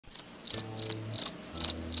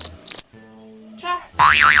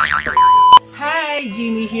Hi,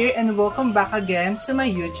 Jayme here and welcome back again to my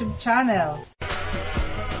YouTube channel.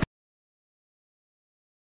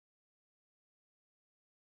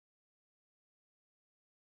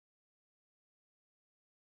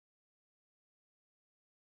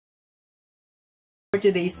 For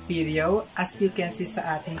today's video, as you can see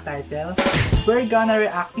sa ating title, we're gonna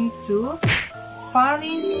reacting to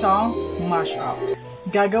funny song mashup.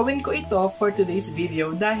 Gagawin ko ito for today's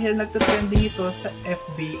video dahil nagtatrending ito sa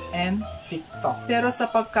FB and TikTok. Pero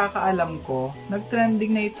sa pagkakaalam ko,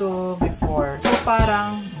 nagtrending na ito before. So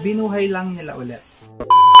parang binuhay lang nila ulit.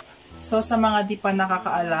 So sa mga di pa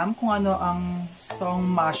nakakaalam kung ano ang song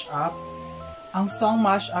mashup, ang song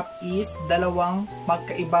mashup is dalawang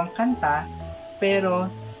magkaibang kanta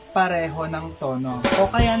pero pareho ng tono.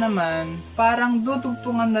 O kaya naman, parang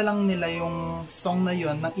dudugtungan na lang nila yung song na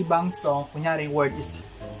yon ng ibang song. Kunyari, word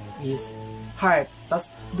is heart.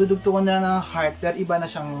 Tapos dudugtungan na ng heart, pero iba na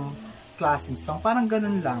siyang klaseng song. Parang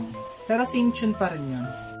ganun lang. Pero same tune pa rin yun.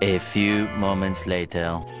 A few moments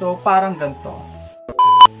later. So, parang ganito.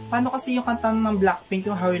 Paano kasi yung kanta ng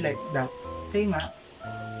Blackpink, yung How You Like That? Kayo nga.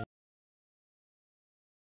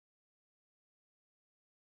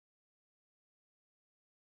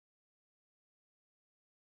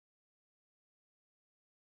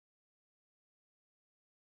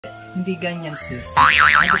 Hindi ganyan, sis.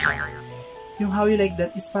 Ano siya? Yung How You Like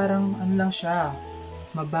That is parang ano lang siya.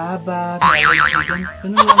 Mababa, melody,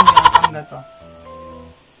 ganun lang yan. Ang gato.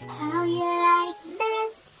 How you like that?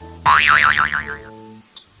 How you like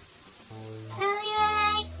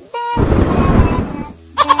that?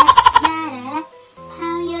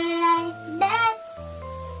 How you like that?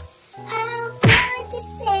 How could you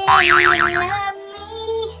say you love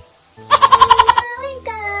me? Oh my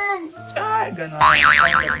God! Ay, ganun.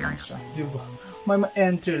 Ganun lang siya. Diba? May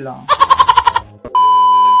ma-entry lang.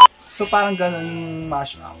 So, parang ganun yung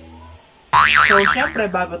mashup. So, syempre,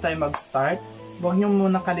 bago tayo mag-start, huwag nyo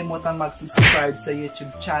muna kalimutan mag-subscribe sa YouTube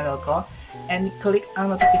channel ko and click ang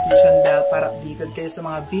notification bell para updated kayo sa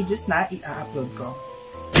mga videos na i-upload ko.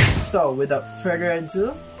 So, without further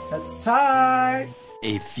ado, let's start!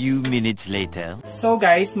 A few minutes later. So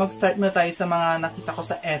guys, mag-start na tayo sa mga nakita ko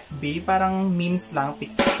sa FB. Parang memes lang,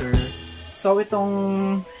 picture. So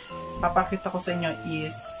itong papakita ko sa inyo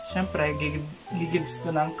is, syempre, gigibs ko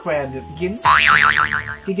ng credit.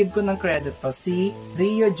 Gigib ko ng credit to. Si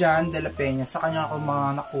Dela Pena. Sa kanya ako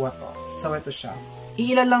mga nakuha to. So ito siya.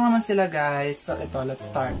 Iilan lang naman sila guys. So ito, let's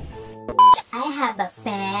start. I have a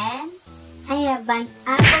pen. I have an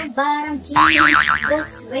apple bottom jeans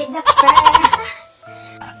boots with a fur.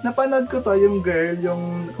 Napanood ko to, yung girl,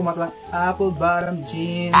 yung kumaklang apple bottom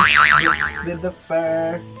jeans boots with the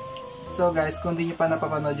fur. So guys, kung di nyo pa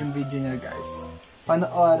napapanood yung video niya guys,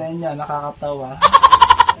 panoorin niya, nakakatawa.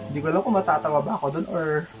 Hindi ko alam kung matatawa ba ako dun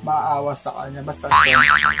or maaawa sa kanya. Basta yun.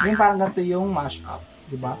 Yung parang ganito yung mashup,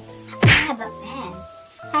 di ba? I have a pen.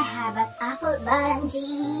 I have an apple bottom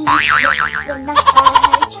jeans boots with a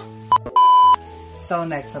fur. So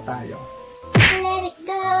next na tayo. Let it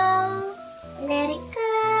go. Let it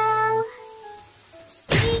go.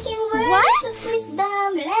 Speaking words of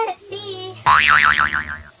wisdom, let it be.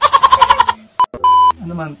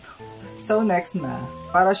 Ano man to? So next na.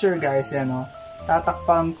 Para sure guys, yan o.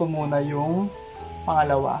 Tatakpan ko muna yung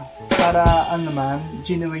pangalawa. Para ano naman,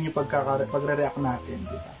 genuine yung pagre-react natin.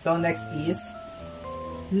 Diba? So next is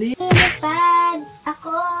Lilipad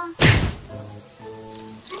ako.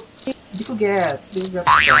 Hindi ko get.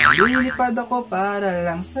 Lilipad ako para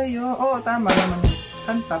lang sa'yo. Oo, tama naman yung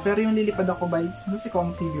kanta. Pero yung lilipad ako by si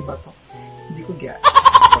Kong TV ba to? Hindi ko get.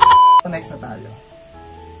 So next na tayo.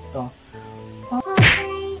 Ito.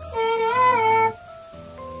 Okay, sarap.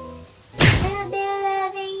 I'll be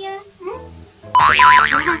loving you.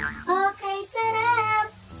 Okay, sarap.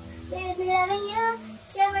 We'll be loving you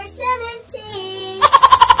till we're 17.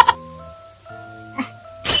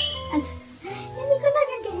 Hindi ko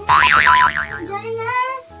nagagaya.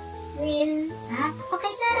 Diyan na.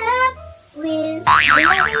 Okay, sarap. We'll be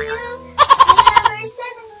loving you till we're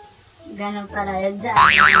 17. Ganun pala yun dyan.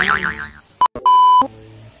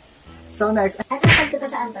 So next. At napag ko to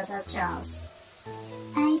sa Charles.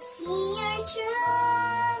 I see your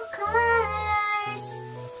true colors.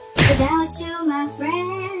 Without you, my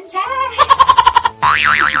friend.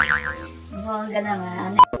 Bongga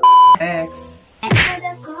naman. Next. At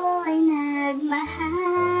ako ay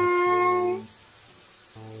nagmahal.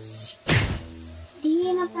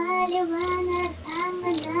 Di mapaliwanag ang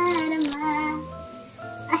nadarama.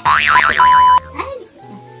 Ay,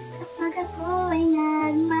 kapag ako ay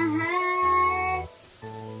nagmahal.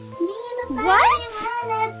 Di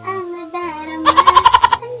mapaliwanag ang nadarama.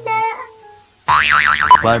 Handa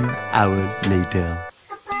 1 hour later.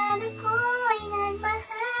 Kapag ako'y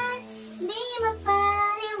nagmahal, di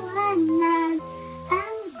mapaliwanag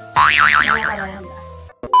ang...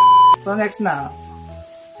 So next na.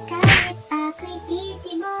 Kahit ako'y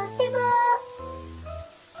titibo-tibo,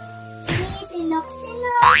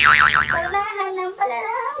 sinisinok-sinok, palahan ng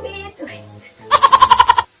palalambit.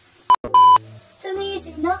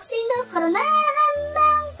 Sumisinok-sinok, karunahan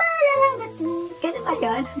ng palalambit. Ganun ba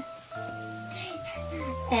yun?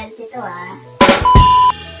 Healthy to ah.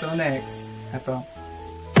 So next. Ito.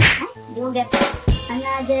 You get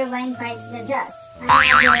another wine bites the dust.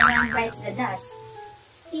 Another one bites the dust.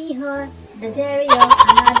 Iho, the Dario,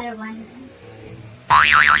 another one.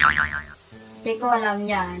 Di ko alam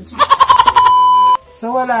yan.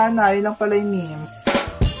 So wala na, yun lang pala yung memes.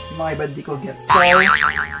 Yung mga iba di ko get. So,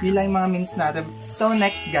 yun lang yung mga memes natin. So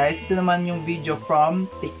next guys, ito naman yung video from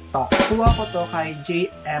TikTok. Kuha ko to kay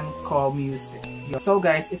Music. So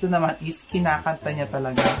guys, ito naman is kinakanta niya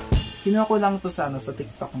talaga. Kinuha ko lang to sa, sa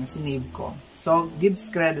TikTok na sinave ko. So,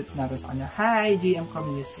 gives credits natin sa kanya. Hi,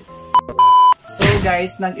 Music. So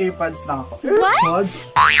guys, nag-earpods lang ako.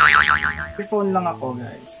 Earpods? Earphone lang ako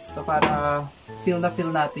guys. So para feel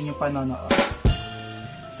natin yung panonood.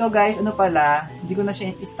 So guys, ano pala, hindi ko na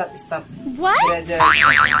siya stop. What?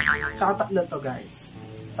 Tsaka tatlo to guys.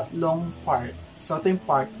 Tatlong part. So ito yung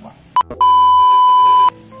part 1.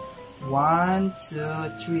 1, 2,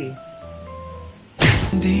 3.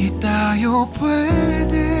 Hindi tayo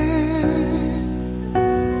pwede.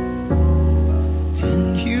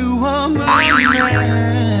 And you are my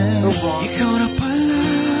man. Ikaw na pala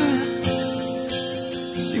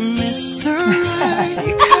si Mr.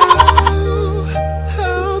 Right.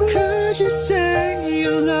 How could you say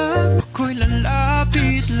you love? Ako'y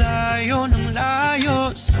lalapit, layo ng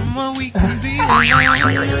layo sa mawikang bilang.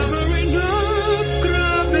 Never enough,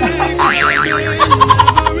 grabe. Never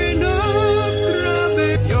enough, grabe.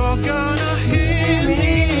 You're gonna hit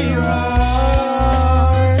me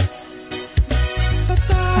right.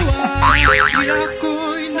 Patawa, di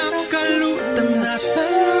ako'y nakalutang nasa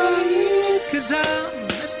langit. 'Cause I'm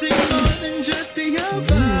missing more than just your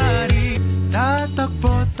body.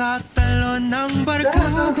 Tatakbo, tatalo ng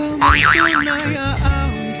barkada mo, tunay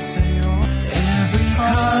aawit sa'yo. Every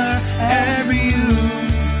color, every hue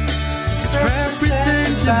is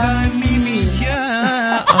represented by me,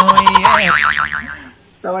 yeah. Oh yeah.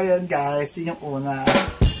 So ayun guys, yun yung una.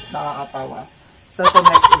 Nakakatawa. So ito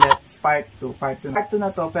next ulit, part 2. Part 2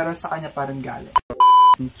 na to, pero sa kanya pa rin galing.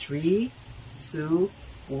 3, 2,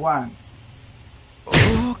 1.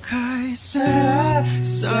 Oh, kay sarap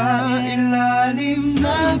sa ilalim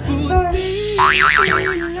ng puti.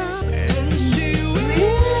 And she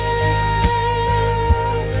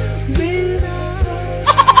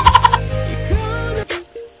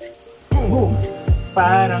Boom!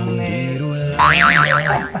 Parang nero lang.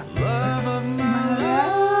 love of my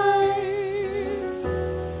life,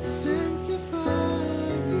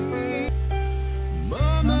 sanctify me.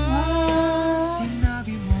 Mama,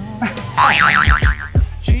 sinabi mo,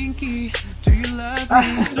 Jinky, do you love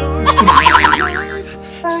me? Don't you live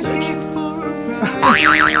searching for a bride?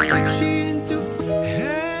 She into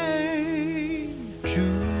hey,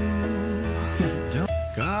 Jude,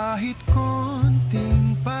 kahit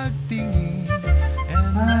konting pagtingin,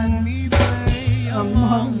 and let me play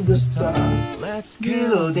among the stars. Let's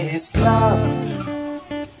kill this love.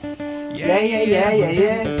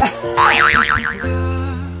 Yeah.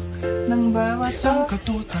 Nang bawat Isang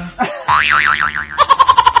katutak.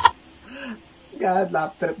 God,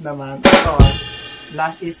 lap trip naman. So,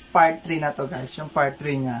 last is part 3 na to guys. Yung part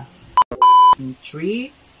 3 niya. 3,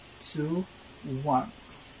 2, 1.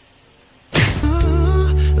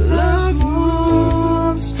 Love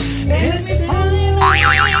moves.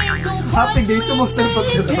 Happy days, sumugsalpag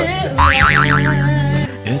ko naman siya.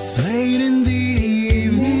 It's late in the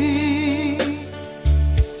evening.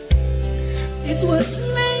 It was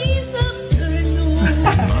late afternoon.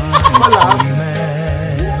 Wala.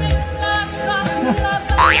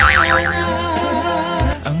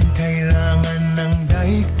 Ang kailangan ng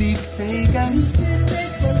daigdig Pagan.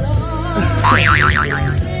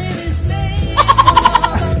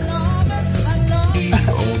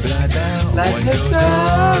 oblada. Like the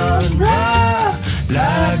sun.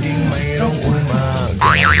 Laging mayroong umaga.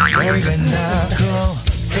 Kay ganda ko,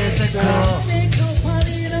 kesa ko.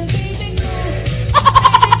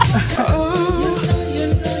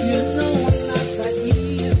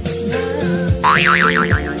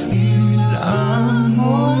 Ang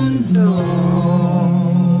mundo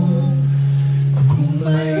kung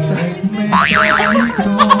may ganito.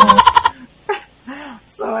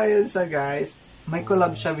 So, ayun siya guys. may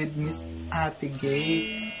collab siya with Miss Ate Gay.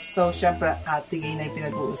 So, syempre, Ate Gay na yung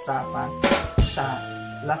pinag-uusapan. Siya,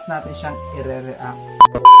 last natin siyang i-react.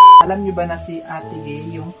 Alam niyo ba na si Ate Gay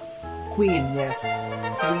yung Queen? Yes,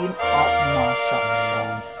 Queen of Mashup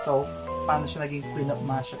songs. So, paano siya naging Queen of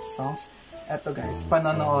Mashup songs? Eto guys,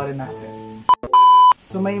 panonoorin natin.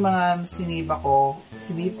 So, may mga sinave ako,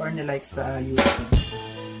 sinave or nilike sa YouTube.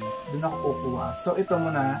 Doon ako kukuha. So, ito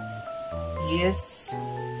muna is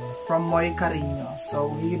from Moy Carino.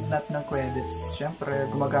 So, leave not ng credits. Siyempre,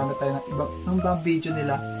 gumagamit tayo ng ibang video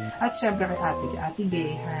nila. At siyempre kay Ate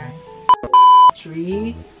Gay, hi.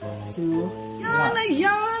 3, 2, 1.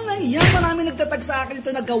 Yan. Marami nagtatag sa akin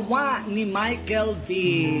ito na gawa ni Michael V.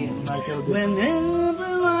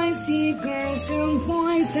 Whenever I see girls and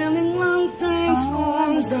boys selling lanterns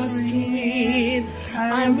on the street,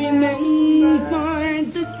 I remember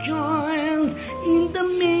the child in the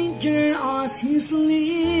manger as he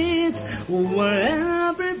sleeps.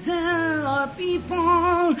 Wherever there are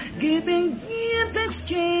people giving gift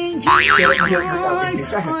exchange,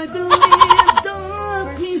 I believe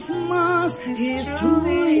that Christmas is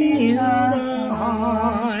truly in our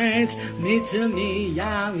hearts. Mitami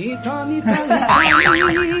yang itami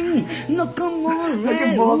taling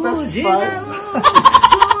nakamore ujina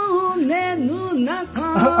nenu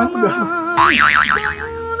nakama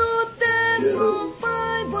darote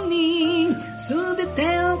supai boni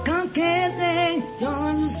subite o kakete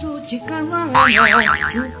yansu chikara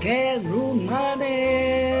chukeru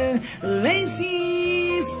made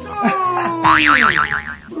lazy song.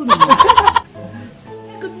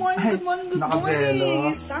 Good morning.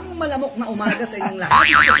 Isang malamok na umaga sa inyong lahat.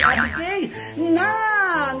 Ito si Ate Gay na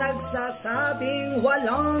nagsasabing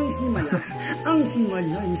walang himala. Ang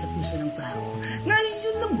himala ay sa puso ng tao. Ngayon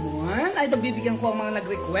yun naman ay pagbibigyan ko ang mga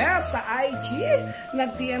nag-request sa IG.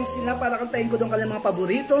 Nag-DM sila para kantahin ko doon kanilang mga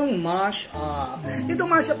paboritong mashup. Itong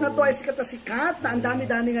mashup na to ay sikat na sikat na ang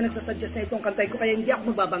dami-dami nga nagsasuggest na itong kantahin ko kaya hindi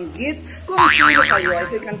ako magbabanggit kung sino kayo.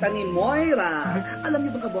 Ito yung kanta ni Moira. Alam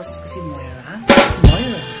niyo ba kaboses ko si Moira?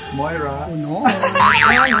 Moira. No.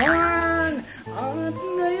 Ngayon. At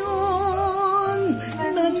ngayon,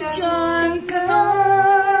 nandiyan ka na.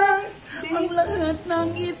 Ang lahat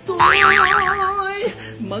ng ito'y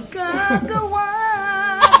magagawa.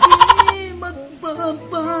 Di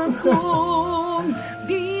magbabago.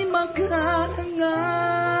 Di maghahangad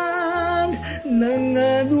ng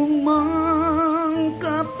anumang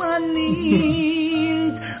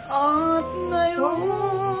kapalit. At ngayon,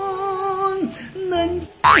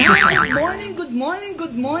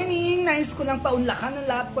 Good morning! Nais ko lang paunlakan ng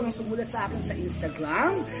lahat po ng sumulat sa akin sa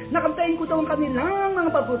Instagram. Nakamtahin ko daw ang kanilang mga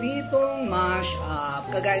paboritong mashup.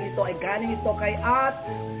 Kagaya nito ay galing ito kay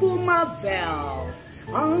Pumavel.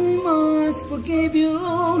 I must forgive you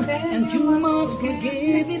and you must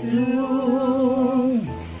forgive me too.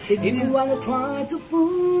 If you wanna try to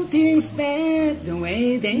put things back the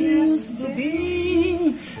way they used to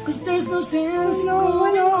be, 'cause there's no sense in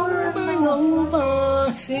going over,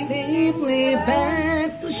 simply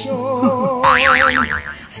back to shore. I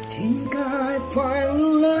think I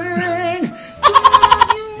finally learned to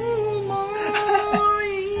love you more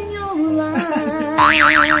in your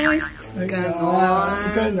life.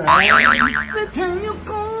 Ganon. The time you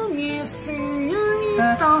call me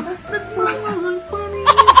señorita, nagmahal pa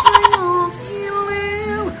rin sa'yo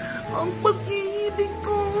ilaw. Ang pag-ibig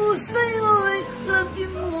ko sa'yo'y lagi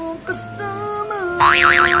mo kasama.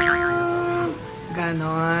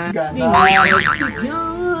 Ganon. Di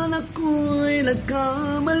bigyan ako'y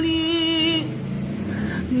nagkamali.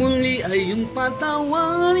 Muli ay yung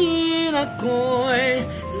patawarin ako'y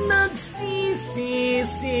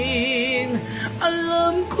nagsisising.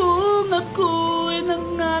 Alam kong ako'y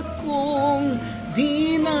nangakong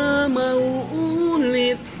di na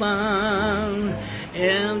mauulit pa.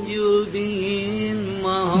 And you'll be in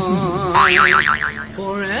my heart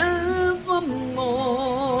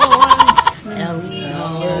forevermore. And we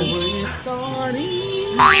always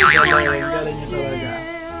starting. Galing niyo talaga.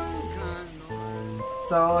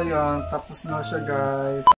 So, yun. Tapos na siya,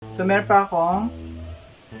 guys. So, meron pa akong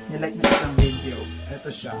nilike na isang video. Ito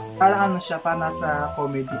siya. Parang ano siya, parang nasa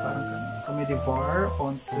comedy. Parang comedy bar,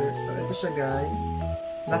 concert. So, ito siya, guys.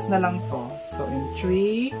 Last na lang to. So, in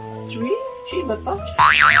 3 ba to?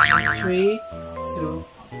 3, 2,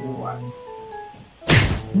 1.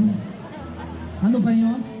 Ano ba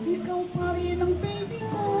yun? Ikaw pa rin ang baby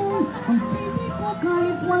ko. Ang baby ko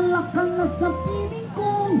kahit wala ka na sa piling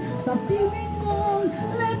ko. Sa piling ko,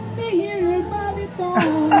 let me hear your body talk.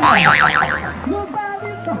 Your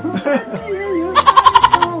body talk, let me hear your body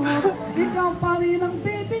talk. Ikaw pa rin ang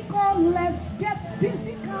baby ko, let's get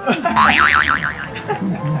physical.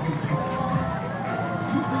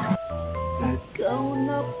 Ikaw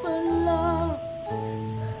na pala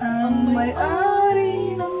ang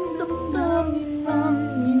may-ari ng damdamin ng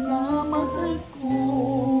minamahal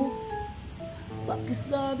ko.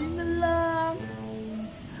 Pakisabi na lang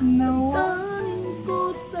tanin ko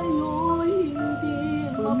sa'yo hindi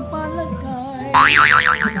mapalagay.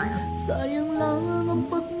 Sayang lang ang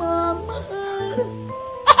pagmamahal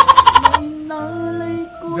na inalay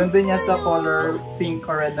ko. Ganda niya sa color pink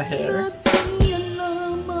or red na hair. Yan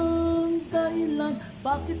lamang dahilan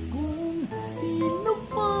bakit kung sino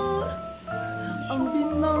pa ang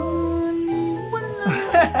binaniwala.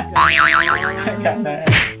 Ganda.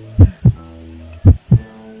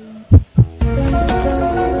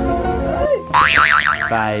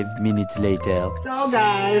 Five minutes later. So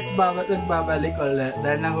guys, nagbabalik ulit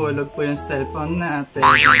dahil nahulog po yung cellphone natin.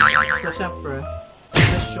 So syempre,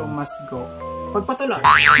 the show must go. Pagpatuloy.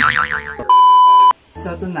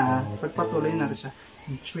 So ito na, pagpatuloy natin siya.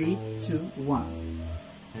 In 3, 2,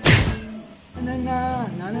 1. Na na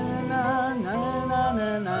na na na na na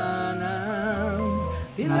na na na.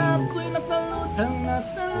 Tila ko'y napalutang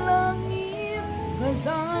nasa langit, 'cause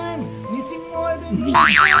I'm missing more than you.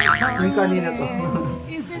 Yung kanina to.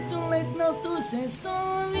 Is it too late now to say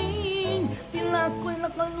sorry? Tila ko'y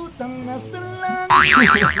napalutang nasa langit, 'cause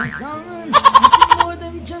I'm missing more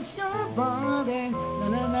than just your body. Na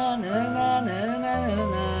na na na na na na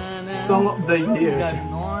na na. Song of the year. Gusto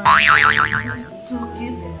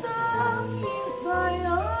kitang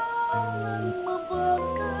isayang ng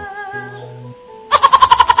mabagal.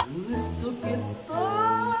 Gusto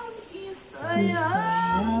kitang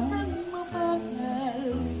isayang ng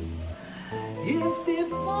mabagal. Isip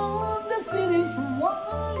mo the sweetest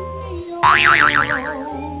wine ngayon.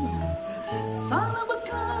 Sana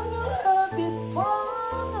baka we'll have it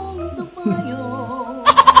fun on the fire.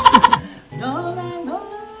 No, no, no, no,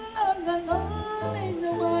 no, no, no,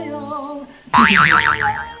 no,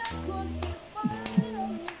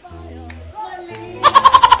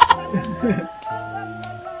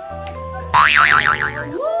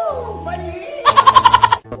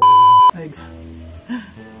 Ay,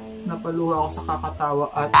 napaluha ako sa kakatawa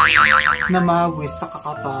at namawis sa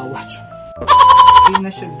kakatawa. Okay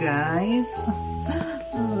na siya guys.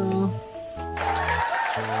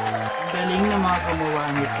 Galing na mga gumawa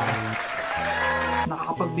nito.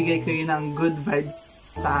 Nakakapagbigay kayo ng good vibes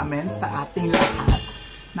sa amin, sa ating lahat,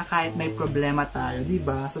 na kahit may problema tayo,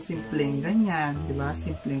 diba? Sa simpleng ganyan, diba?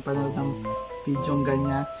 Simpleng panood ng videong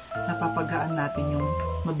ganyan, napapagaan natin yung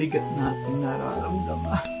mabigat nating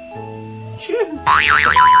nararamdaman.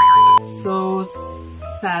 So,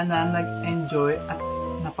 sana nag-enjoy at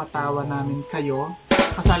napatawa namin kayo.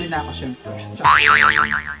 Kasali na ako syempre.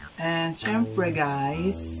 And syempre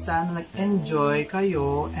guys, sana nag-enjoy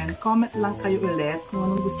kayo and comment lang kayo ulit kung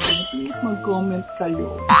anong gusto niyo. Please mag-comment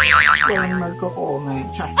kayo. Kung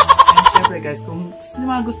magko-comment. And syempre guys, kung gusto niyo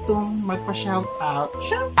mga gustong magpa-shoutout,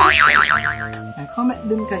 syempre, and comment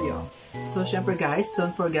din kayo. So syempre guys,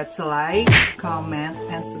 don't forget to like, comment,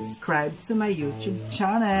 and subscribe to my YouTube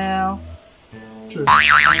channel.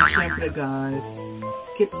 And syempre guys,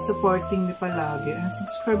 keep supporting me palagi and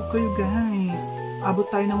subscribe kayo guys. Abot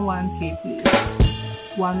tayo ng 1K please.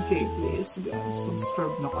 1K please guys.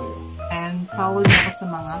 Subscribe na kayo. And follow na ako sa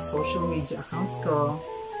mga social media accounts ko.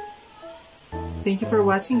 Thank you for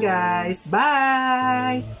watching guys.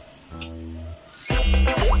 Bye!